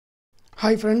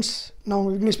Hi friends, நான்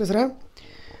உங்கள் விக்னேஷ் பேசுகிறேன்.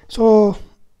 ஸோ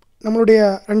நம்மளுடைய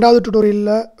ரெண்டாவது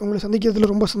டுட்டோரியலில் உங்களை சந்திக்கிறதுல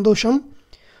ரொம்ப சந்தோஷம்.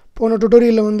 போன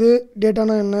டுட்டோரியலில் வந்து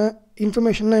டேட்டானா என்ன,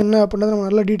 இன்ஃபர்மேஷன்னா என்ன அப்படின்றத நம்ம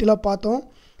நல்லா டீட்டெயிலாக பார்த்தோம்.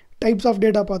 டைப்ஸ் ஆஃப்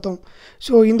டேட்டா பார்த்தோம்.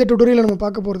 ஸோ இந்த டுட்டோரியலில் நம்ம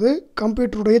பார்க்க போகிறது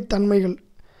கம்ப்யூட்டருடைய தன்மைகள்,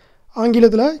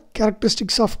 ஆங்கிலத்தில்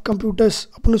கேரக்டரிஸ்டிக்ஸ் ஆஃப் கம்ப்யூட்டர்ஸ்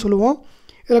அப்படின்னு சொல்லுவோம்.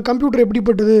 இதில் கம்ப்யூட்டர்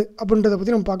எப்படிப்பட்டது அப்படின்றத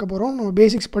பற்றி நம்ம பார்க்க போகிறோம். நம்ம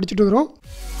பேசிக்ஸ் படிச்சுட்டு இருக்கிறோம்.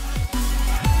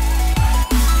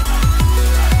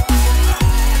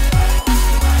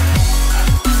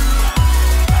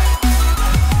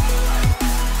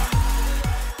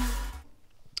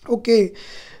 ஓகே,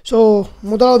 ஸோ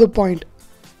முதலாவது பாயிண்ட்,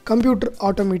 கம்ப்யூட்டர்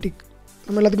ஆட்டோமேட்டிக்.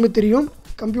 நம்ம எல்லாத்துக்குமே தெரியும்,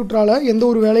 கம்ப்யூட்டரால் எந்த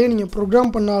ஒரு வேலையை நீங்கள்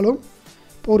ப்ரோக்ராம் பண்ணாலும்,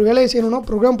 இப்போ ஒரு வேலையை செய்யணுன்னா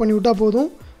ப்ரோக்ராம் பண்ணிவிட்டால் போதும்,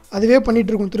 அதுவே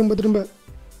பண்ணிகிட்ருக்கும் திரும்ப திரும்ப.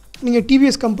 நீங்கள்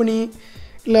டிவிஎஸ் கம்பெனி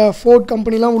இல்லை ஃபோர்ட்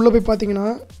கம்பெனிலாம் உள்ளே போய் பார்த்தீங்கன்னா,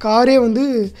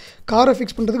 காரை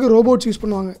ஃபிக்ஸ் பண்ணுறதுக்கு ரோபோட்ஸ் யூஸ்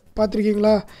பண்ணுவாங்க,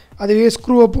 பார்த்துருக்கீங்களா? அதுவே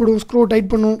ஸ்க்ரூவை போடும், ஸ்க்ரூ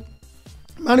டைட் பண்ணும்.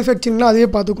 மேனுஃபேக்சரிங்லாம் அதுவே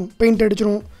பார்த்துக்கும், பெயிண்ட்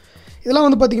அடிச்சிடும். இதெல்லாம்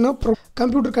வந்து பார்த்திங்கன்னா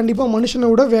கம்ப்யூட்டர் கண்டிப்பாக மனுஷனை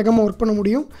விட வேகமாக ஒர்க் பண்ண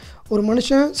முடியும். ஒரு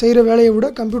மனுஷன் செய்கிற வேலையை விட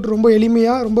கம்ப்யூட்டர் ரொம்ப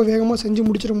எளிமையாக ரொம்ப வேகமாக செஞ்சு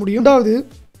முடிச்சிட முடியும். ரெண்டாவது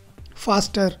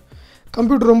ஃபாஸ்டர்,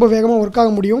 கம்ப்யூட்டர் ரொம்ப வேகமாக ஒர்க்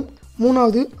ஆக முடியும்.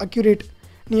 மூணாவது அக்யூரேட்,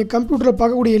 நீங்கள் கம்ப்யூட்டரில்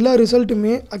பார்க்கக்கூடிய எல்லா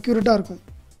ரிசல்ட்டுமே அக்யூரேட்டாக இருக்கும்,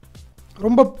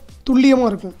 ரொம்ப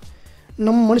துல்லியமாக இருக்கும்.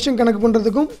 நம்ம மனுஷன் கணக்கு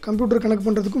பண்ணுறதுக்கும் கம்ப்யூட்டர் கணக்கு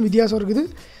பண்ணுறதுக்கும் வித்தியாசம் இருக்குது.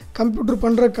 கம்ப்யூட்டர்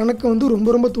பண்ணுற கணக்கு வந்து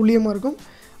ரொம்ப ரொம்ப துல்லியமாக இருக்கும்.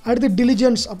 அடுத்து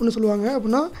டிலிஜென்ஸ் அப்படின்னு சொல்லுவாங்க.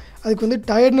 அப்படின்னா அதுக்கு வந்து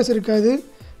டயர்ட்னஸ் இருக்காது,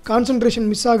 கான்சன்ட்ரேஷன்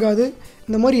மிஸ் ஆகாது.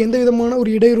 இந்த மாதிரி எந்த விதமான ஒரு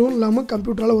இடையூறும் இல்லாமல்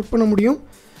கம்ப்யூட்டரால் ஒர்க் பண்ண முடியும்,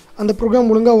 அந்த ப்ரோக்ராம்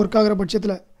ஒழுங்காக ஒர்க் ஆகிற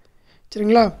பட்சத்தில்.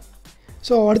 சரிங்களா?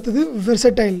 ஸோ அடுத்தது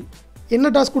வெர்சடைல்,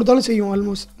 என்ன டாஸ்க் கொடுத்தாலும் செய்யும்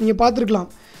ஆல்மோஸ்ட். நீங்கள் பார்த்துருக்கலாம்,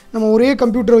 நம்ம ஒரே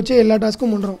கம்ப்யூட்டரை வச்சு எல்லா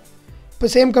டாஸ்க்கும் பண்ணுறோம். இப்போ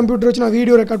சேம் கம்ப்யூட்டர் வச்சு நான்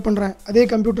வீடியோ ரெக்கார்ட் பண்ணுறேன், அதே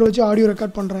கம்ப்யூட்டரை வச்சு ஆடியோ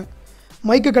ரெக்கார்ட் பண்ணுறேன்,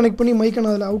 மைக்கை கனெக்ட் பண்ணி மைக்கை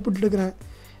நான் அதில் அவுட்புட் எடுக்கிறேன்.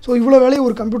 ஸோ இவ்வளோ வேலையை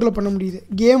ஒரு கம்ப்யூட்டரில் பண்ண முடியுது.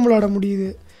 கேம் விளாட முடியுது,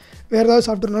 வேறு ஏதாவது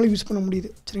சாஃப்ட்வேர்னாலும் யூஸ் பண்ண முடியுது.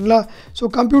 சரிங்களா? So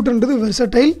கம்ப்யூட்டர்ன்றது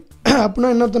versatile. அப்படின்னா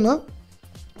என்ன அர்த்தம்னா,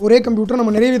 ஒரே கம்ப்யூட்டரை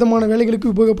நம்ம நிறைய விதமான வேலைகளுக்கு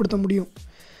உபயோகப்படுத்த முடியும்.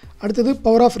 அடுத்தது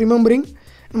பவர் ஆஃப் ரிமெம்பரிங்.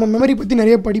 நம்ம மெமரி பற்றி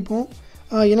நிறைய படிப்போம்,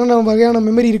 என்னென்ன வகையான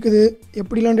மெமரி இருக்குது,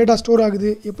 எப்படிலாம் டேட்டா ஸ்டோர்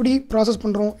ஆகுது, எப்படி ப்ராசஸ்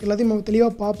பண்ணுறோம், எல்லாத்தையும் நம்ம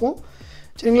தெளிவாக பார்ப்போம்.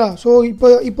 சரிங்களா? ஸோ இப்போ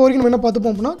வரைக்கும் நம்ம என்ன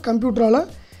பார்த்துப்போம் அப்படின்னா, கம்ப்யூட்டரால்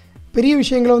பெரிய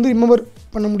விஷயங்களை வந்து ரிமெம்பர்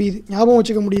பண்ண முடியுது, ஞாபகம்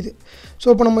வச்சுக்க முடியுது. ஸோ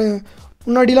இப்போ நம்ம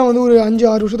முன்னாடிலாம் வந்து ஒரு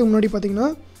 5-6 வருஷத்துக்கு முன்னாடி பார்த்திங்கன்னா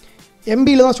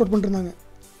எம்பியில் தான் ஸ்டோர் பண்ணிருந்தாங்க.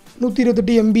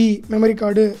 128 MB memory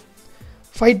card,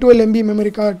 512 MB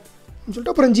memory card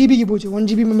சொல்லிட்டு அப்புறம் ஜிபிக்கு போச்சு. 1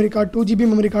 GB memory card, 2 GB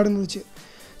memory கார்டுன்னு இருந்துச்சு.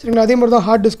 சரிங்களா? அதே மாதிரி தான்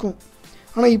ஹார்ட் டிஸ்க்கும்.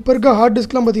 ஆனால் இப்போ இருக்க ஹார்ட்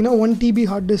டிஸ்க்லாம் பார்த்திங்கன்னா 1 TB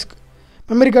ஹார்ட் டிஸ்க்.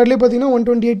 மெமரி கார்டிலே பார்த்திங்கன்னா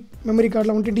 128 மெமரி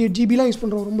கார்டில் 128 GBலாம் யூஸ்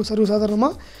பண்ணுறோம். ரொம்ப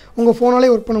சர்வசாதாரணமாக உங்கள் ஃபோனாலே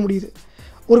ஒர்க் பண்ண முடியுது.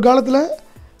 ஒரு காலத்தில்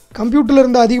கம்ப்யூட்டரில்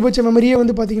இருந்த அதிகபட்ச மெமரியே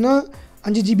வந்து பார்த்திங்கன்னா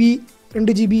 5 GB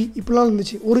 2 GB இப்படிலாம்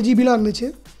இருந்துச்சு, 1 GBலாம் இருந்துச்சு.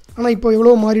 ஆனால் இப்போ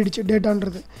எவ்வளோ மாறிடுச்சு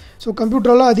டேட்டான்றது. ஸோ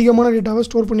கம்ப்யூட்டரால் அதிகமான டேட்டாவை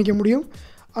ஸ்டோர் பண்ணிக்க முடியும்.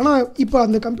 ஆனால் இப்போ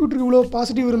அந்த கம்ப்யூட்டருக்கு இவ்வளோ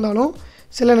பாசிட்டிவ் இருந்தாலும்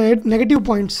சில நெகட்டிவ்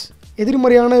பாயிண்ட்ஸ்,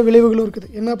 எதிர்மறையான விளைவுகளும் இருக்குது.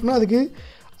 என்ன அப்படின்னா, அதுக்கு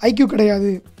ஐக்யூ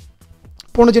கிடையாது.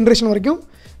 போன ஜென்ரேஷன் வரைக்கும்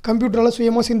கம்ப்யூட்டரால்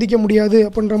சுயமாக சிந்திக்க முடியாது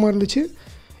அப்படின்ற மாதிரி இருந்துச்சு.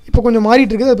 இப்போ கொஞ்சம்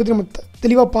மாறிட்டு இருக்குது. அதை பற்றி நம்ம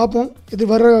தெளிவாக பார்ப்போம், இது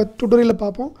வர டுட்டோரியலில்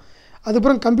பார்ப்போம்.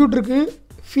 அதுக்கப்புறம் கம்ப்யூட்டருக்கு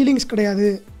ஃபீலிங்ஸ் கிடையாது.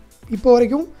 இப்போ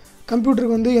வரைக்கும்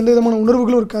கம்ப்யூட்டருக்கு வந்து எந்த விதமான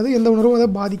உணர்வுகளும் இருக்காது, எந்த உணர்வும் அதை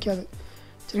பாதிக்காது.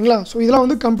 சரிங்களா? ஸோ இதெல்லாம்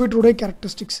வந்து கம்ப்யூட்டருடைய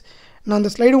கேரக்டரிஸ்டிக்ஸ். நான் அந்த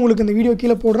ஸ்லைடு உங்களுக்கு இந்த வீடியோ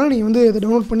கீழே போடுறேன், நீங்கள் வந்து அதை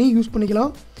டவுன்லோட் பண்ணி யூஸ்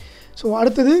பண்ணிக்கலாம். ஸோ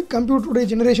அடுத்தது கம்ப்யூட்டருடைய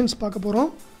ஜெனரேஷன்ஸ் பார்க்க போகிறோம்.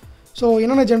 ஸோ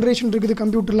என்னென்ன ஜென்ரேஷன் இருக்குது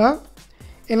கம்ப்யூட்டரில்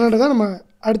என்னன்றதை நம்ம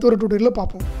அடுத்த ஒரு டுட்டோரியலில்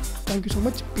பார்ப்போம். Thank you so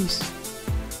much. பீஸ்.